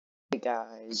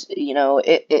guys,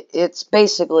 it's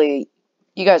basically,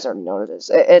 you guys already know what it is.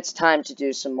 It's time to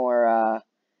do some more,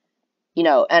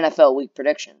 NFL week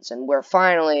predictions, and we're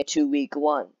finally to week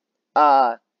one.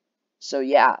 So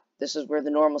yeah, this is where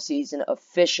the normal season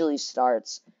officially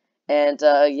starts. And,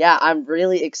 yeah, I'm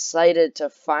really excited to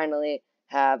finally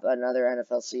have another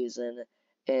NFL season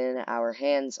in our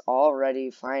hands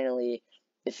already, finally.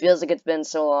 It feels like it's been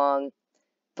so long,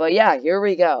 but yeah, here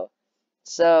we go.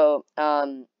 So,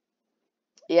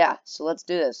 yeah, so let's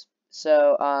do this.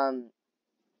 So,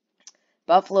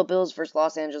 Buffalo Bills versus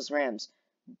Los Angeles Rams.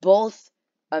 Both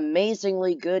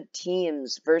amazingly good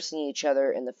teams versing each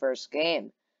other in the first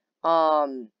game.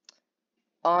 Um,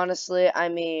 Honestly, I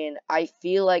mean, I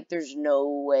feel like there's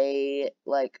no way,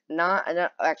 like, not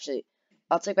actually,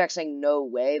 I'll take back saying no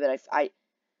way, but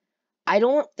I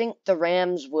don't think the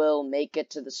Rams will make it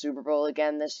to the Super Bowl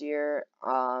again this year.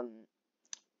 But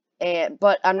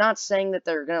I'm not saying that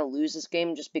they're gonna lose this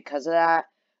game just because of that.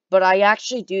 But I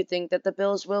actually do think that the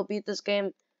Bills will beat this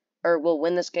game, or will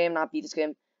win this game, not beat this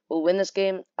game. Will win this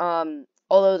game.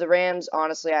 Although the Rams,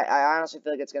 honestly, I honestly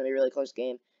feel like it's gonna be a really close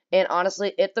game. And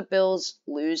honestly, if the Bills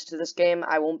lose to this game,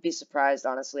 I won't be surprised.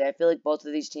 Honestly, I feel like both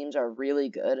of these teams are really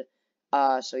good.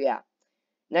 So yeah.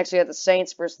 Next we have the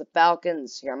Saints versus the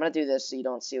Falcons. Here, I'm gonna do this so you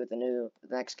don't see what the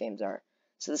next games are.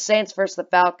 So the Saints versus the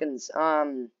Falcons. I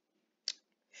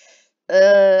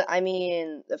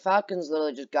mean, the Falcons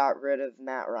literally just got rid of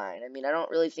Matt Ryan. I mean, I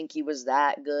don't really think he was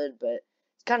that good, but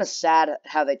it's kind of sad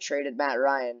how they traded Matt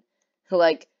Ryan.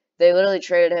 Like, they literally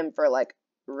traded him for, like,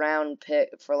 round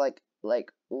pick, for, like,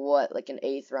 what, like an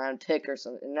 8th round pick or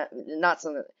something. Not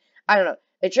something, I don't know.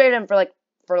 They traded him for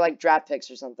draft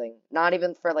picks or something. Not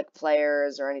even for, like,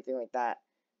 players or anything like that,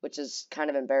 which is kind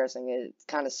of embarrassing. It's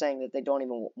kind of saying that they don't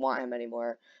even want him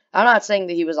anymore. I'm not saying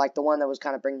that he was, like, the one that was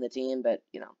kind of bringing the team, but,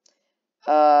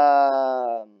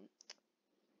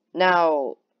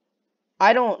 now,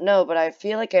 I don't know, but I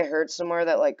feel like I heard somewhere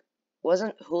that, like,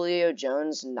 wasn't Julio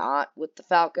Jones not with the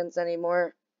Falcons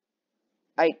anymore?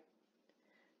 I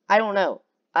I don't know.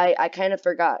 I kind of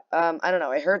forgot. I don't know.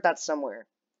 I heard that somewhere.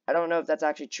 I don't know if that's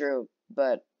actually true,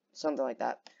 but something like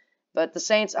that. But the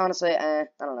Saints, honestly, I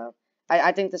don't know.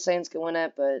 I think the Saints can win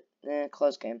it, but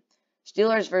close game.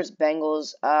 Steelers versus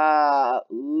Bengals.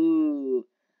 Ooh.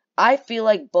 I feel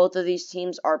like both of these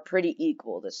teams are pretty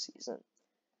equal this season.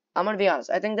 I'm going to be honest.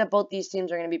 I think that both these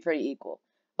teams are going to be pretty equal.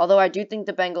 Although I do think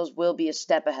the Bengals will be a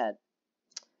step ahead.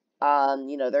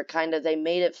 They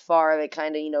made it far. They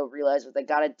kind of, realized what they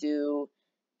got to do.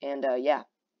 And, yeah.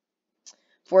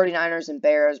 49ers and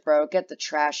Bears, bro. Get the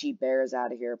trashy Bears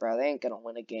out of here, bro. They ain't going to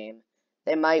win a game.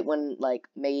 They might win,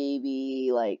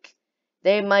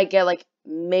 they might get,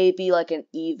 maybe, an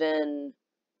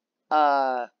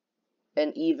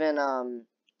even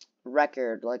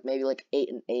record, maybe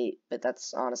 8-8, but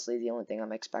that's honestly the only thing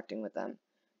I'm expecting with them,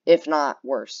 if not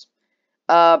worse.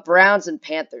 Browns and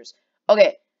Panthers.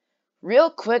 Okay,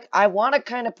 real quick, I want to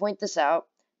kind of point this out.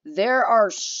 There are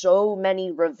so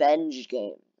many revenge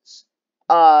games,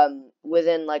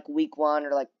 within week one,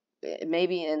 or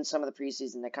maybe in some of the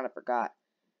preseason. I kind of forgot,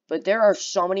 but there are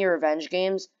so many revenge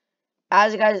games.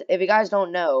 If you guys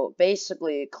don't know,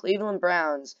 basically Cleveland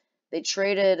Browns, they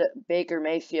traded Baker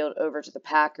Mayfield over to the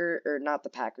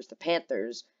the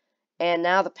Panthers, and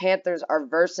now the Panthers are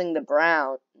versing the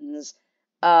Browns,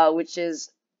 which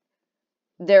is,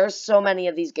 there's so many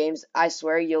of these games. I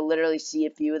swear you'll literally see a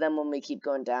few of them when we keep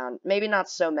going down. Maybe not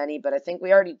so many, but I think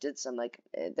we already did some.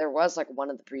 There was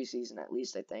one in the preseason at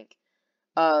least, I think.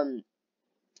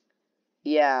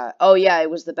 Yeah. Oh yeah, it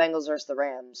was the Bengals versus the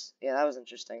Rams. Yeah, that was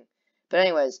interesting. But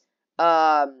anyways,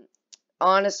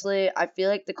 honestly, I feel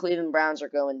like the Cleveland Browns are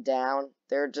going down.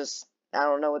 I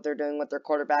don't know what they're doing with their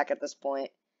quarterback at this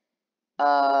point.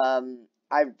 I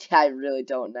really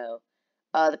don't know.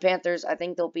 The Panthers, I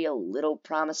think they'll be a little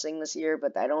promising this year,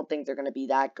 but I don't think they're going to be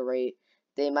that great.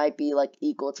 They might be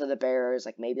equal to the Bears,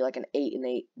 maybe an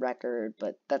 8-8 record,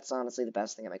 but that's honestly the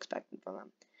best thing I'm expecting from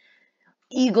them.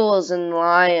 Eagles and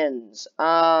Lions.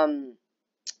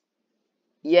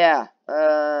 Yeah.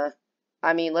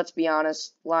 I mean, let's be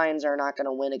honest. Lions are not going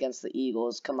to win against the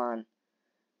Eagles. Come on.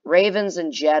 Ravens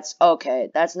and Jets. Okay,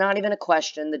 that's not even a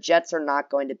question. The Jets are not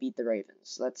going to beat the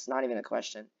Ravens. That's not even a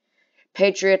question.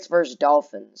 Patriots versus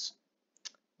Dolphins.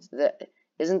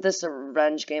 Isn't this a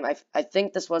revenge game? I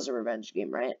think this was a revenge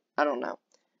game, right? I don't know.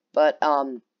 But,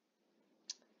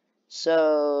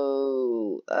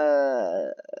 so,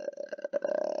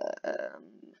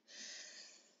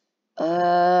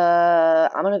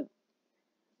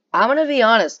 I'm gonna be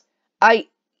honest.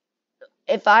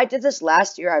 if I did this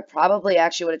last year, I probably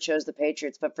actually would have chose the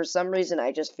Patriots, but for some reason,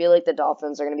 I just feel like the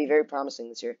Dolphins are going to be very promising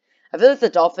this year. I feel like the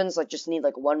Dolphins like just need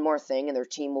like one more thing, and their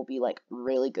team will be like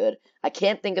really good. I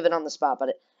can't think of it on the spot, but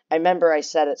I remember I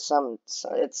said it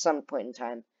at some point in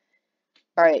time.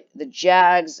 All right, the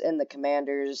Jags and the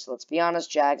Commanders. Let's be honest,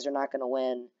 Jags are not going to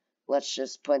win. Let's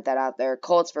just point that out there.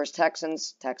 Colts versus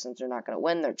Texans. Texans are not going to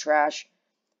win. They're trash.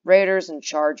 Raiders and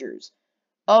Chargers.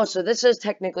 Oh, so this is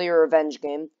technically a revenge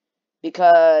game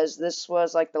because this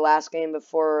was like the last game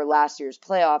before last year's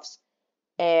playoffs,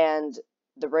 and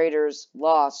the Raiders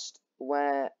lost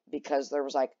because there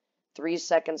was like 3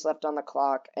 seconds left on the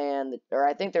clock, or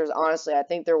I think there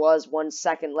was 1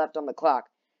 second left on the clock,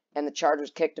 and the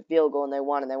Chargers kicked a field goal and they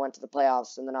won and they went to the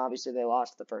playoffs, and then obviously they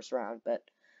lost the first round, but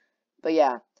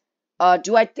yeah.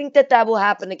 Do I think that will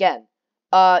happen again?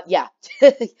 Yeah.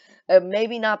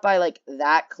 Maybe not by like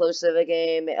that close of a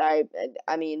game.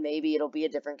 I mean, maybe it'll be a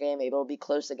different game. Maybe it'll be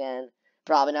close again.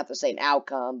 Probably not the same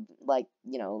outcome, like,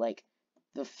 like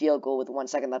the field goal with 1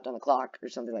 second left on the clock or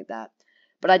something like that.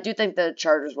 But I do think the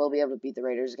Chargers will be able to beat the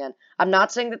Raiders again. I'm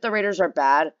not saying that the Raiders are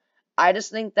bad. I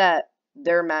just think that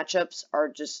their matchups are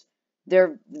just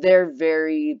they're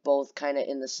very both kind of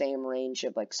in the same range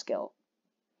of like skill.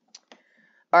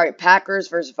 All right, Packers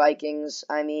versus Vikings.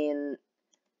 I mean,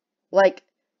 like,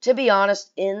 to be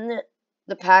honest, in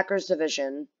the Packers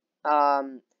division,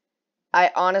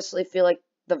 I honestly feel like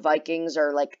the Vikings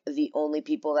are like the only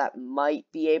people that might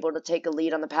be able to take a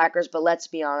lead on the Packers, but let's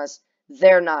be honest,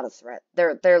 they're not a threat.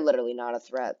 They're literally not a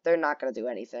threat. They're not going to do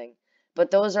anything.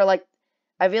 But those are like,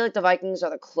 I feel like the Vikings are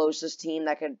the closest team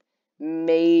that could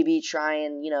maybe try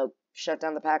and, shut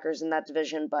down the Packers in that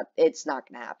division, but it's not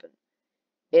going to happen.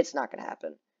 It's not going to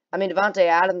happen. I mean, Davante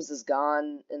Adams is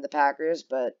gone in the Packers,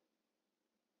 but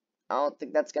I don't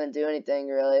think that's going to do anything,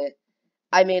 really.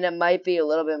 I mean, it might be a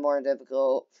little bit more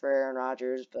difficult for Aaron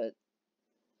Rodgers, but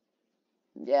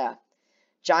yeah.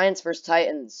 Giants versus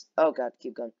Titans. Oh, God,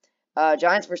 keep going.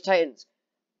 Giants versus Titans.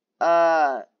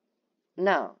 No.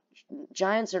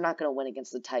 Giants are not going to win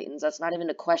against the Titans. That's not even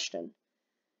a question.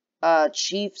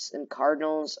 Chiefs and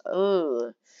Cardinals.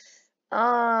 Oh.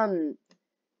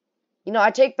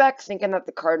 I take back thinking that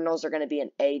the Cardinals are going to be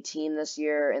an A team this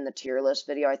year in the tier list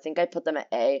video. I think I put them at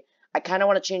A. I kind of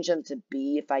want to change them to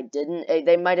B if I didn't.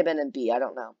 They might have been in B. I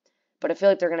don't know. But I feel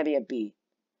like they're going to be a B.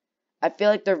 I feel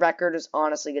like their record is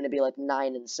honestly going to be like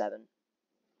 9-7.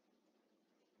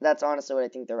 That's honestly what I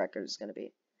think their record is going to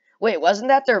be. Wait, wasn't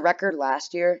that their record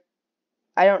last year?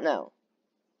 I don't know.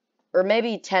 Or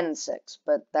maybe 10-6,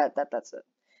 but that's it.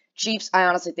 Chiefs, I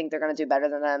honestly think they're going to do better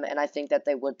than them, and I think that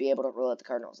they would be able to rule out the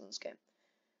Cardinals in this game.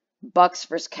 Bucks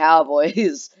versus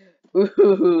Cowboys.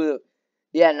 Ooh.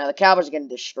 Yeah, no, the Cowboys are getting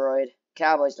destroyed.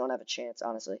 Cowboys don't have a chance,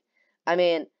 honestly. I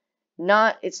mean,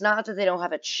 it's not that they don't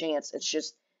have a chance. It's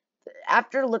just,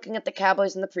 after looking at the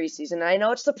Cowboys in the preseason, and I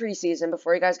know it's the preseason,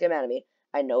 before you guys get mad at me,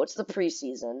 I know it's the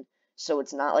preseason, so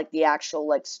it's not like the actual,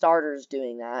 like, starters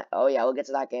doing that. Oh, yeah, we'll get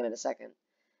to that game in a second.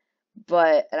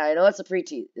 And I know it's a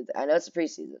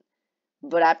preseason.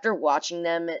 But after watching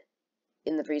them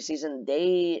in the preseason,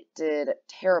 they did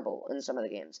terrible in some of the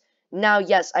games. Now,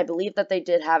 yes, I believe that they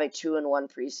did have a 2-1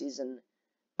 preseason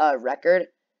record.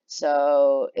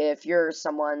 So if you're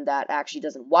someone that actually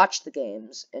doesn't watch the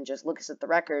games and just looks at the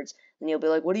records, then you'll be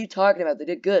like, what are you talking about? They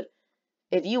did good.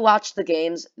 If you watch the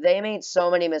games, they made so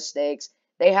many mistakes.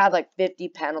 They had like 50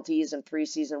 penalties in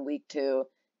preseason week 2.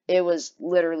 It was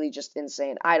literally just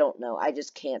insane. I don't know. I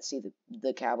just can't see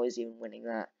the Cowboys even winning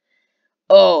that.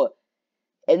 Oh,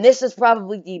 and this is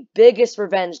probably the biggest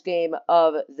revenge game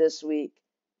of this week.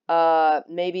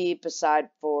 Maybe beside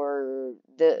for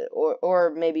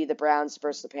or maybe the Browns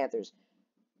versus the Panthers.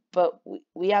 But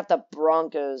we have the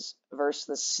Broncos versus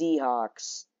the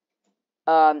Seahawks.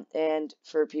 And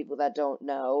for people that don't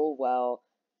know, well,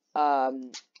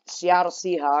 Seattle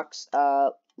Seahawks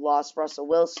lost Russell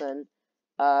Wilson.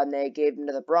 And they gave him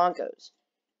to the Broncos.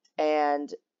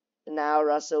 And now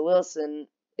Russell Wilson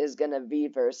is going to be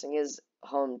versing his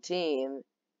home team,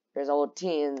 his old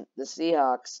team, the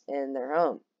Seahawks, in their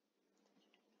home.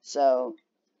 So,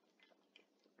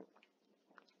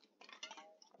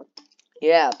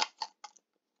 yeah.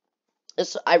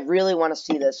 I really want to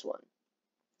see this one.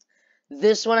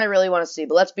 This one I really want to see,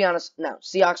 but let's be honest, no,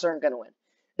 Seahawks aren't going to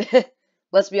win.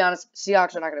 Let's be honest,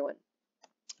 Seahawks are not going to win.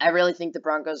 I really think the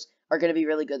Broncos are going to be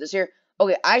really good this year.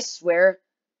 Okay, I swear,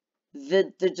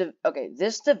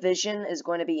 this division is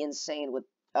going to be insane with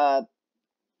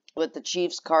the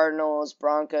Chiefs, Cardinals,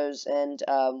 Broncos, and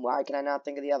why can I not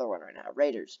think of the other one right now?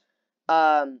 Raiders.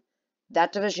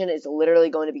 That division is literally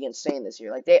going to be insane this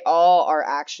year. Like, they all are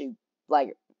actually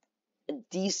like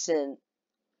decent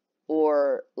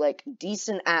or like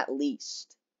decent at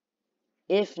least.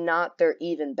 If not, they're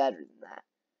even better than that.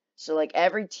 So like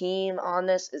every team on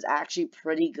this is actually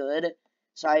pretty good.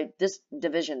 So this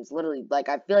division's literally like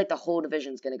I feel like the whole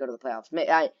division's gonna go to the playoffs.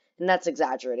 And that's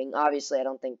exaggerating. Obviously, I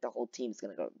don't think the whole team's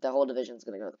gonna go. The whole division's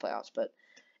gonna go to the playoffs, but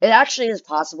it actually is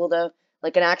possible though.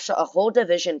 Like a whole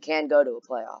division can go to a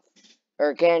playoff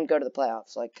or can go to the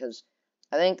playoffs. Like because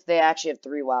I think they actually have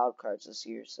 3 wild cards this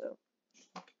year, so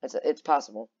it's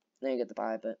possible. Then you get the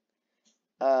bye, but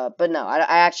no,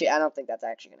 I don't think that's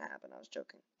actually gonna happen. I was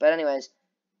joking. But anyways,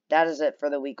 that is it for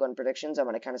the week 1 predictions. I'm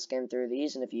gonna kind of skim through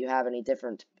these, and if you have any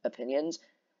different opinions,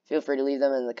 feel free to leave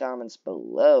them in the comments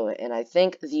below. And I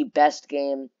think the best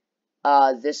game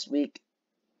this week,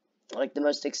 like the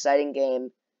most exciting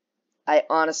game, I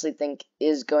honestly think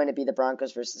is going to be the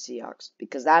Broncos versus the Seahawks,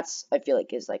 because that's I feel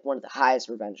like is like one of the highest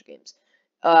revenge games.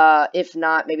 If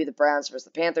not, maybe the Browns versus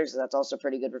the Panthers, 'cause that's also a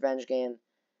pretty good revenge game.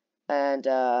 And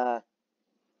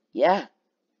yeah,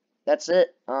 that's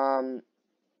it.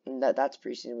 That's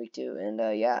preseason week 2,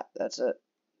 and yeah, that's it.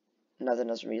 Nothing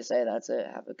else for me to say. That's it.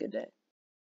 Have a good day.